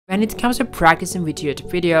When it comes to practicing with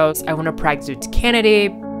YouTube videos, I want to practice with Kennedy.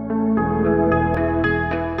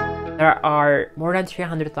 There are more than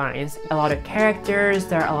 300 lines, a lot of characters,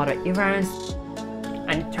 there are a lot of events,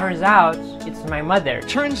 and it turns out it's my mother.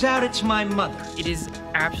 Turns out it's my mother. It is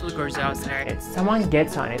absolutely gorgeous outside. If someone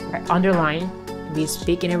gets on it, I underline, we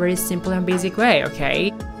speak in a very simple and basic way,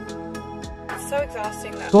 okay? It's so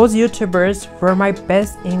exhausting though. Those YouTubers were my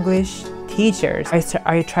best English teachers.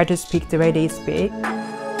 I try to speak the way they speak.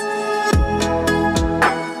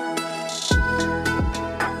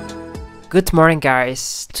 Good morning,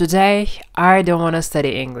 guys. Today I don't want to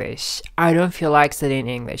study English. I don't feel like studying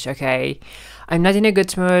English, okay? I'm not in a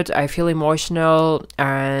good mood. I feel emotional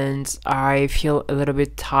and I feel a little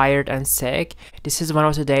bit tired and sick. This is one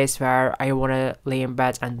of the days where I want to lay in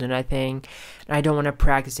bed and do nothing. I don't want to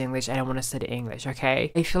practice English. I don't want to study English,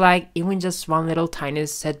 okay? I feel like even just one little tiny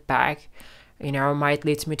setback, might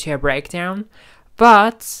lead me to a breakdown.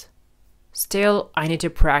 But still, I need to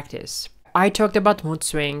practice. I talked about mood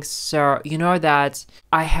swings, so you know that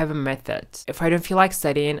I have a method. If I don't feel like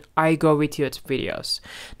studying, I go with YouTube videos.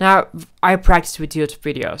 Now, I practice with YouTube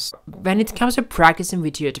videos. When it comes to practicing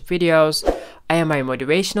with YouTube videos, I am my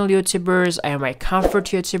motivational YouTubers, I am my comfort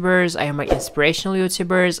YouTubers, I am my inspirational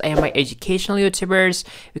YouTubers, I am my educational YouTubers,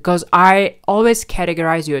 because I always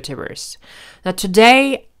categorize YouTubers. Now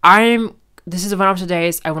today, this is one of the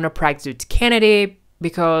days I want to practice with Kennedy,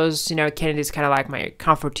 because Kennedy is kind of like my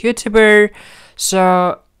comfort YouTuber.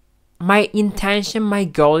 So my intention, my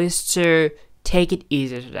goal is to take it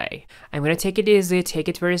easy today. I'm gonna take it easy, take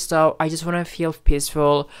it very slow. I just want to feel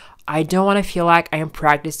peaceful. I don't want to feel like I am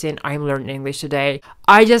practicing, I'm learning English today.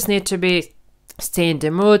 I just need to stay in the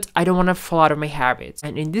mood. I don't want to fall out of my habits.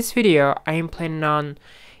 And in this video, I am planning on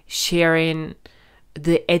sharing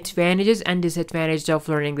the advantages and disadvantages of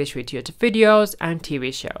learning English with YouTube videos and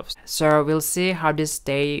TV shows. So we'll see how this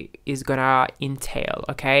day is gonna entail,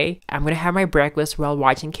 okay? I'm gonna have my breakfast while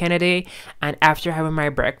watching Kennedy, and after having my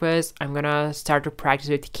breakfast, I'm gonna start to practice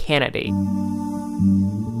with Kennedy.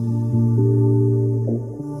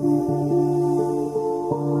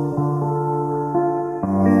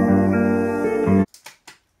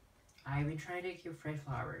 I've been trying to keep fresh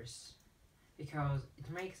flowers because it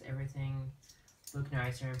makes everything look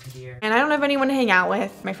nicer and prettier. And I don't have anyone to hang out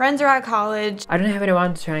with. My friends are at college. I don't have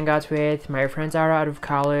anyone to hang out with. My friends are out of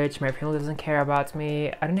college. My family doesn't care about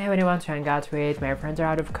me. I don't have anyone to hang out with. My friends are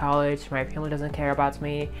out of college. My family doesn't care about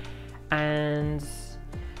me. And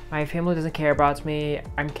my family doesn't care about me.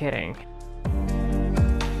 I'm kidding.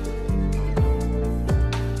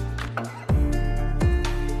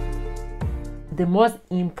 The most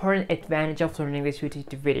important advantage of learning English with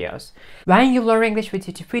YouTube videos. When you learn English with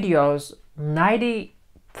YouTube videos, 90%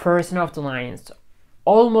 of the lines,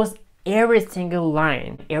 almost every single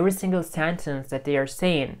line, every single sentence that they are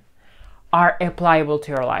saying are applicable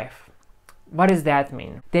to your life. What does that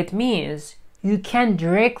mean? That means you can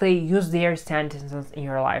directly use their sentences in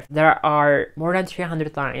your life. There are more than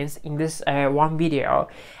 300 lines in this one video,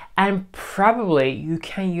 and probably you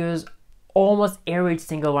can use almost every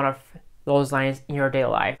single one of those lines in your daily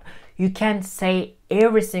life. You can say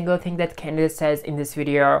every single thing that Kennedy says in this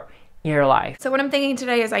video in your life. So what I'm thinking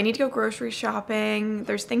today is I need to go grocery shopping.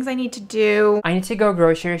 There's things I need to do. I need to go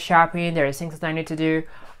grocery shopping. There are things that I need to do.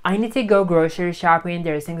 I need to go grocery shopping.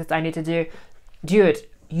 There are things that I need to do. Dude,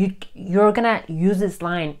 you're gonna use this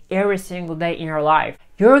line every single day in your life.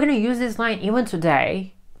 You're gonna use this line even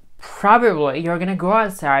today. Probably you're gonna go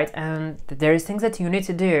outside and there's things that you need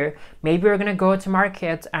to do. Maybe you're gonna go to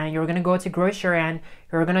market and you're gonna go to grocery and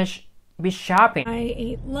you're gonna be shopping. I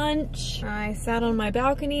ate lunch. I sat on my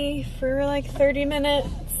balcony for like 30 minutes.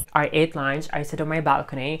 I ate lunch. I sat on my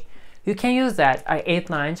balcony. You can use that. I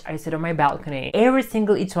ate lunch. I sat on my balcony.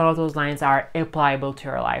 Each one of those lines are applicable to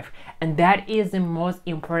your life. And that is the most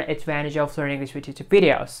important advantage of learning English with YouTube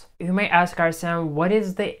videos. You may ask yourself, what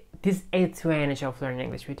is the disadvantage of learning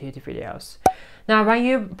English with YouTube videos? Now, when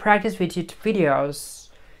you practice with YouTube videos,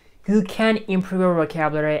 you can improve your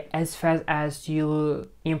vocabulary as fast as you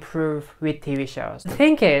improve with TV shows. The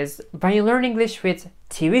thing is, when you learn English with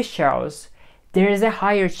TV shows, there is a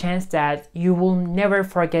higher chance that you will never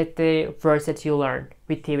forget the words that you learn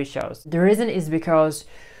with TV shows. The reason is because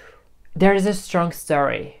there is a strong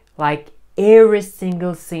story. Like every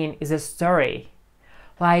single scene is a story.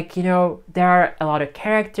 Like, there are a lot of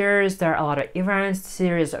characters, there are a lot of events,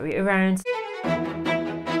 series of events.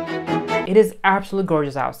 It is absolutely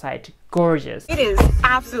gorgeous outside. Gorgeous. It is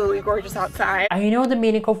absolutely gorgeous outside. I know the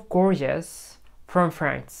meaning of gorgeous from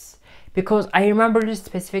Friends, because I remember this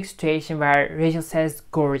specific situation where Rachel says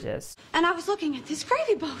gorgeous. And I was looking at this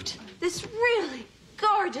gravy boat. This really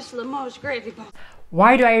gorgeous Limoges gravy boat.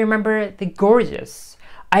 Why do I remember the gorgeous?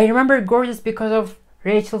 I remember gorgeous because of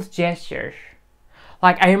Rachel's gesture.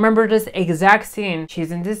 Like, I remember this exact scene. She's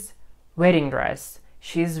in this wedding dress.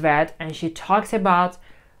 She's wet and she talks about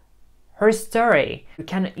her story. You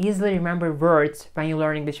can easily remember words when you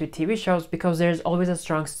learn English with TV shows because there's always a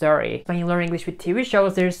strong story. When you learn English with TV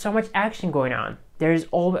shows, there's so much action going on. There's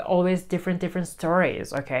always different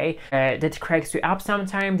stories, okay? That cracks you up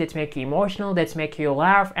sometimes, that make you emotional, that make you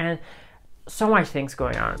laugh, and so much things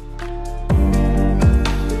going on.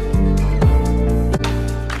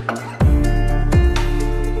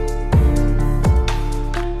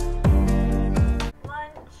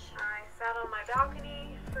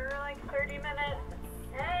 Balcony for like 30 minutes,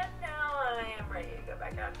 and now I am ready to go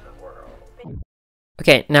back out to the world.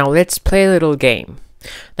 Okay, now let's play a little game.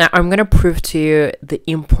 Now I'm gonna prove to you the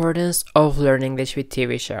importance of learning English with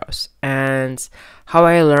TV shows and how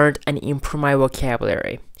I learned and improved my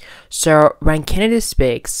vocabulary. So when Kennedy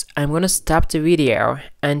speaks, I'm gonna stop the video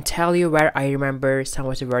and tell you where I remember some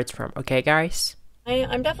of the words from, okay guys?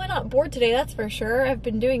 I'm definitely not bored today, that's for sure. I've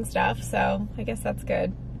been doing stuff, so I guess that's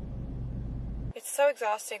good. It's so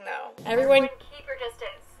exhausting though. Everyone keep your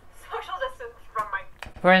distance. Social distance from my...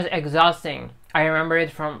 Whereas exhausting, I remember it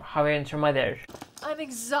from How I Met Your Mother. I'm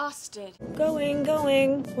exhausted. Going.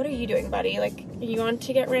 What are you doing, buddy? Like, you want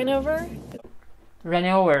to get ran over? Ran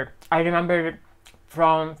over. I remember it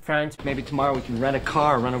from Friends. Maybe tomorrow we can rent a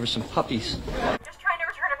car, run over some puppies. Just trying to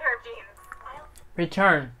return a pair of jeans.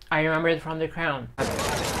 Return. I remember it from The Crown.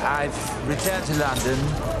 I've returned to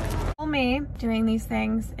London. Me doing these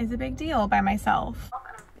things is a big deal by myself.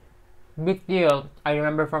 Big deal. I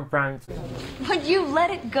remember from Friends. Would you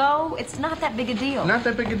let it go? It's not that big a deal. Not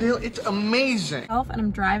that big a deal. It's amazing. And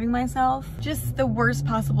I'm driving myself. Just the worst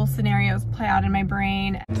possible scenarios play out in my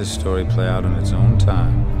brain. The story play out on its own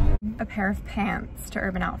time. A pair of pants to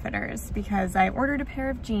Urban Outfitters because I ordered a pair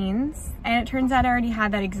of jeans and it turns out I already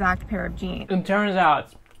had that exact pair of jeans. It turns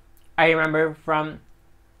out I remember from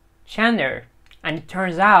Chandler. And it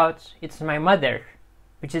turns out it's my mother,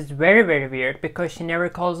 which is very weird because she never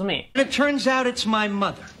calls me. And it turns out it's my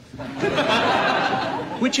mother.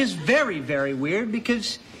 Which is very weird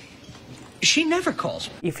because she never calls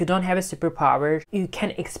me. If you don't have a superpower, you can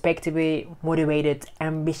expect to be motivated,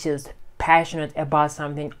 ambitious, passionate about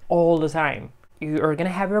something all the time. You are gonna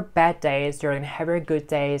have your bad days, you're gonna have your good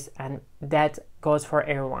days, and that goes for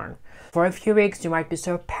everyone. For a few weeks, you might be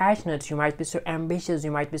so passionate, you might be so ambitious,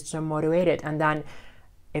 you might be so motivated, and then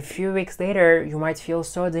a few weeks later, you might feel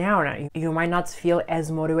so down. You might not feel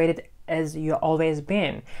as motivated as you always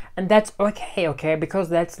been. And that's okay, because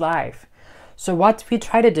that's life. So what we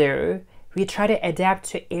try to do, we try to adapt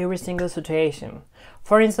to every single situation.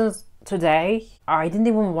 For instance, today, I didn't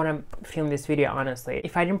even want to film this video, honestly.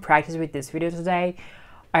 If I didn't practice with this video today,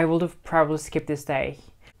 I would have probably skipped this day.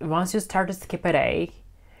 Once you start to skip a day,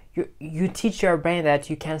 you teach your brain that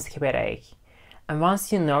you can skip a day. And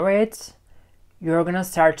once you know it, you're gonna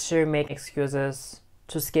start to make excuses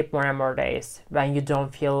to skip more and more days when you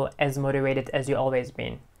don't feel as motivated as you always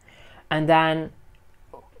been. And then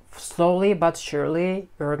slowly but surely,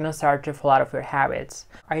 you're gonna start to fall out of your habits.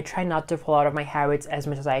 I try not to fall out of my habits as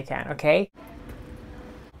much as I can, okay?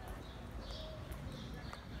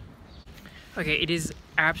 Okay, it is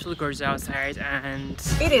absolutely gorgeous outside and...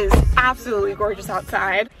 It is absolutely gorgeous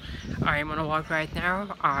outside. I'm on a walk right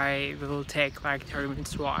now. I will take like 30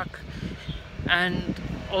 minutes walk. And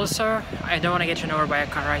also, I don't want to get run over by a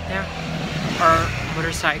car right now. Or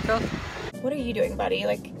motorcycle. What are you doing, buddy?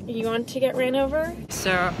 Like, you want to get ran over?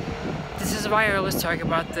 So, this is why I always talk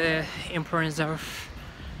about the importance of,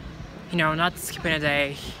 you know, not skipping a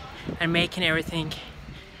day and making everything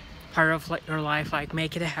part of your life, like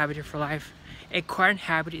make it a habit of your life. Acquiring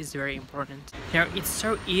habit is very important. You know, it's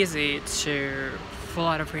so easy to fall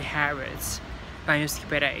out of your habits when you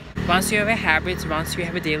skip a day. Once you have a habit, once you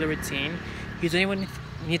have a daily routine, you don't even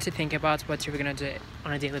need to think about what you're gonna do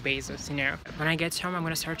on a daily basis, you know. When I get home, I'm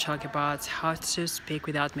gonna start talking about how to speak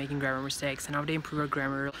without making grammar mistakes and how to improve your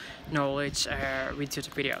grammar knowledge with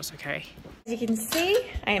YouTube videos, okay? As you can see,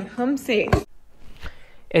 I am home safe.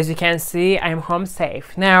 As you can see, I'm home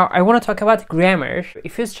safe. Now, I want to talk about grammar.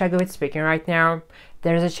 If you struggle with speaking right now,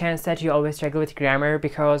 there's a chance that you always struggle with grammar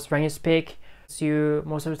because when you speak, you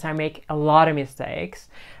most of the time make a lot of mistakes,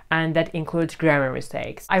 and that includes grammar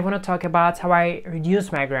mistakes. I want to talk about how I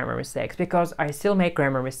reduce my grammar mistakes because I still make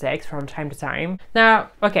grammar mistakes from time to time.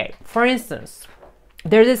 Now, okay, for instance,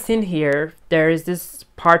 there's a scene here, there is this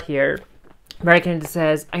part here where Kennedy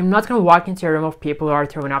says, I'm not gonna walk into a room of people who are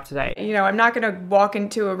throwing up today. You know, I'm not gonna walk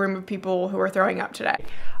into a room of people who are throwing up today.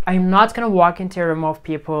 I'm not gonna walk into a room of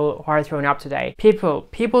people who are throwing up today.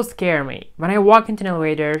 People scare me. When I walk into an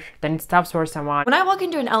elevator, then it stops for someone. When I walk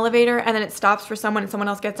into an elevator and then it stops for someone and someone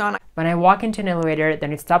else gets on. When I walk into an elevator,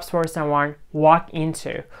 then it stops for someone. Walk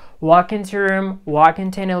into a room, walk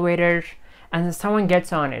into an elevator, and then someone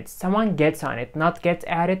gets on it. Someone gets on it. Not gets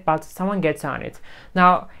at it, but someone gets on it.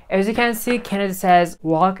 Now, as you can see, Kennedy says,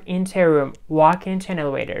 walk into a room, walk into an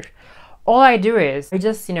elevator. All I do is, I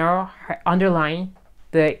just, you know, underline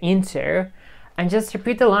the into and just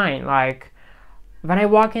repeat the line, like, when I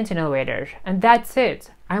walk into an elevator, and that's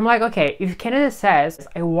it. I'm like, okay, if Kennedy says,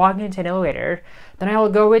 I walk into an elevator, then I will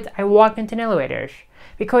go with, I walk into an elevator,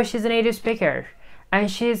 because she's a native speaker,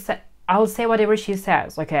 and I'll say whatever she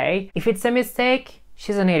says, okay? If it's a mistake,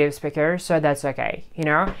 she's a native speaker, so that's okay, you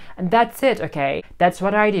know? And that's it, okay? That's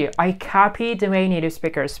what I do. I copy the way native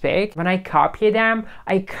speakers speak. When I copy them,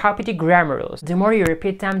 I copy the grammar rules. The more you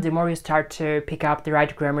repeat them, the more you start to pick up the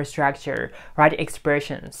right grammar structure, right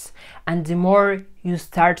expressions. And the more you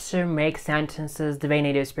start to make sentences the way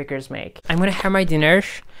native speakers make. I'm gonna have my dinner.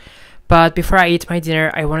 But before I eat my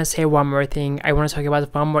dinner, I want to say one more thing. I want to talk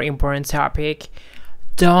about one more important topic.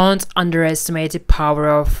 Don't underestimate the power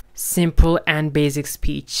of simple and basic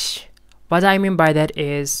speech. What I mean by that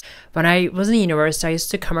is, when I was in university, I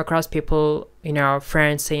used to come across people, you know,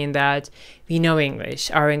 friends saying that we know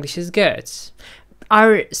English, our English is good.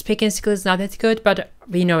 Our speaking skill is not that good, but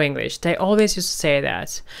we know English. They always used to say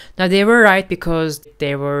that. Now, they were right because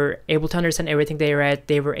they were able to understand everything they read.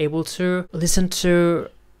 They were able to listen to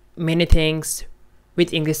many things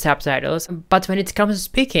with English subtitles. But when it comes to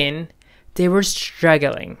speaking, they were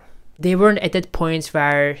struggling. They weren't at that point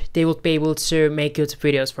where they would be able to make YouTube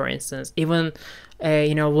videos, for instance, even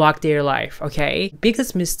you know, vlog their life, okay?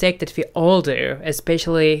 Biggest mistake that we all do,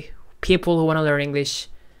 especially people who want to learn English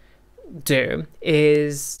do,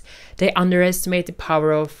 is they underestimate the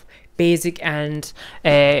power of basic and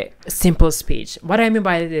simple speech. What I mean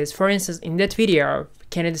by that is, for instance, in that video,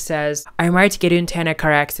 Kennedy says, I might get into a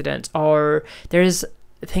car accident, or there's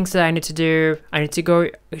things that I need to do. I need to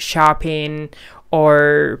go shopping,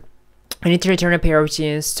 or I need to return a pair of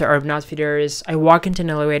jeans to Urban Outfitters. I walk into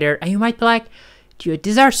an elevator, and you might be like, dude,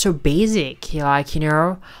 these are so basic. Like, you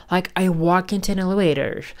know, like I walk into an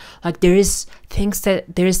elevator. Like there's things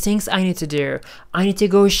I need to do. I need to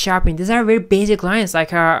go shopping. These are very basic lines.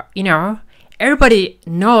 Like, you know, everybody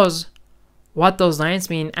knows what those lines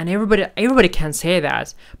mean, and everybody can say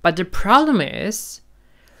that. But the problem is,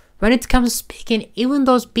 when it comes to speaking, even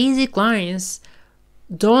those basic lines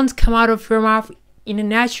don't come out of your mouth in a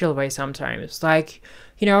natural way sometimes. Like,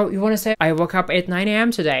 you know, you want to say, I woke up at 9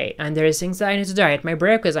 a.m. today, and there's things that I need to do. I had my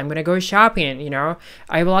breakfast, I'm going to go shopping, you know.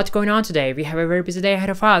 I have a lot going on today. We have a very busy day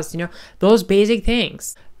ahead of us, you know. Those basic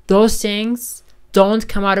things. Those things don't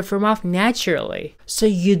come out of your mouth naturally. So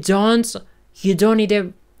you don't need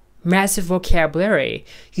a massive vocabulary.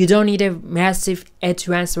 You don't need a massive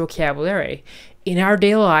advanced vocabulary. In our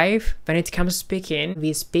daily life, when it comes to speaking,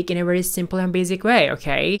 we speak in a very simple and basic way,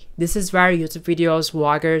 okay? This is where YouTube videos,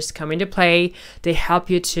 vloggers come into play. They help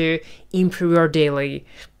you to improve your daily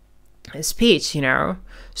speech, you know?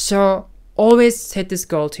 So always set this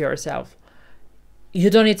goal to yourself. You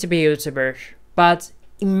don't need to be a YouTuber, but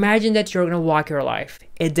imagine that you're gonna walk your life,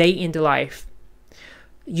 a day in the life.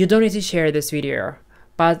 You don't need to share this video,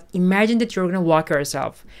 but imagine that you're gonna walk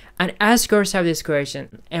yourself and ask yourself this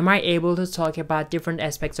question: am I able to talk about different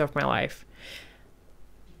aspects of my life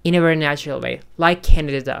in a very natural way, like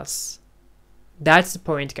Kennedy does? That's the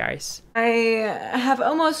point, guys. I have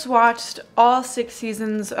almost watched all 6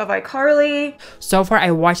 seasons of iCarly. So far,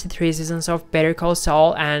 I watched the 3 seasons of Better Call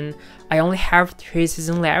Saul, and I only have 3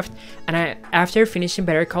 seasons left. And after finishing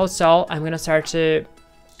Better Call Saul, I'm gonna start to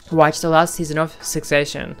watch the last season of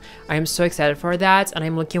Succession. I am so excited for that, and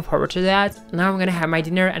I'm looking forward to that. Now I'm gonna have my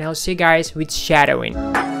dinner, and I'll see you guys with shadowing.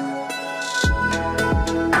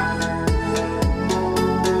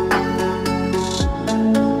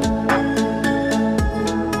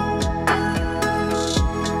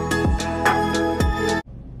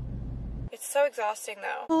 So exhausting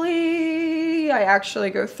though. Hopefully I actually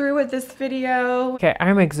go through with this video. Okay,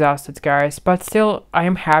 I'm exhausted, guys, but still I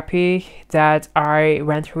am happy that I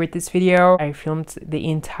went through with this video. I filmed the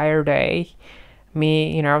entire day,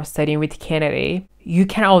 me, you know, studying with Kennedy. You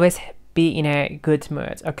can always be in a good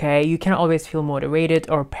mood, okay? You can always feel motivated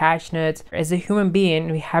or passionate. As a human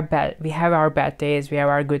being, we have our bad days, we have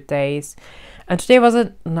our good days. And today was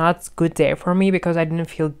a not good day for me because I didn't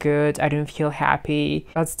feel good, I didn't feel happy.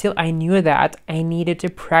 But still, I knew that I needed to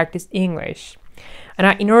practice English.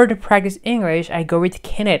 And in order to practice English, I go with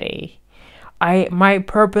Kennedy. My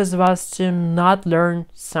purpose was to not learn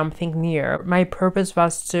something new. My purpose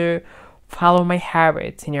was to follow my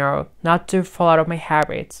habits, not to fall out of my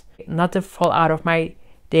habits, not to fall out of my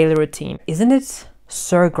daily routine. Isn't it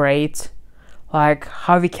so great? Like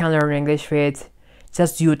how we can learn English with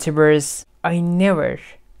just YouTubers. I never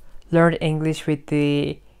learned English with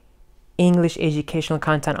the English educational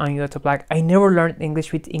content on YouTube. Like I never learned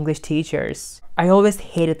English with English teachers. I always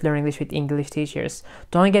hated learning English with English teachers.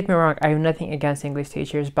 Don't get me wrong, I have nothing against English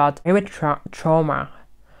teachers, but I have a trauma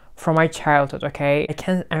from my childhood, okay? I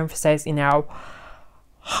can't emphasize enough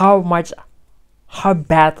how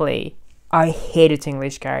badly I hated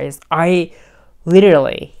English, guys. I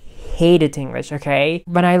literally hated English, okay?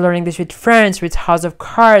 When I learn English with friends, with House of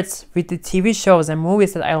Cards, with the TV shows and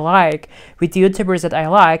movies that I like, with the YouTubers that I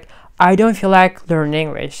like, I don't feel like learning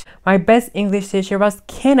English. My best English teacher was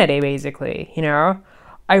Kennedy, basically,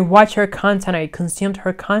 I watched her content, I consumed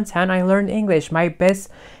her content, I learned English. My best,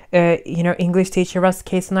 English teacher was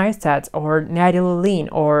Casey Neistat or Natalie Lean,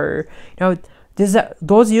 or, those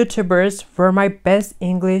YouTubers were my best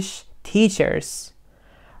English teachers.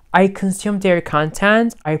 I consumed their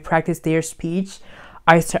content, I practiced their speech,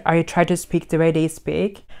 I try to speak the way they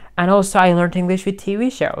speak, and also I learned English with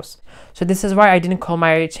TV shows. So this is why I didn't call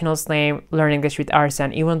my channel's name Learn English with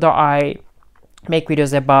Arsen, even though I make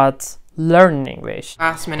videos about learning English.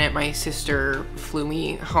 Last minute, my sister flew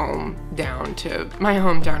me home down to my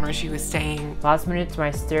hometown where she was staying. Last minute,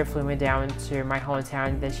 my sister flew me down to my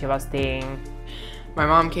hometown that she was staying. My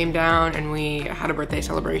mom came down and we had a birthday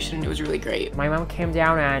celebration and it was really great. My mom came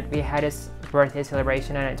down and we had this birthday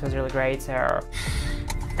celebration and it was really great, so...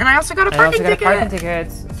 And I also got a parking ticket!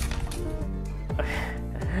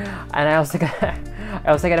 And I also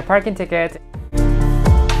got a parking ticket.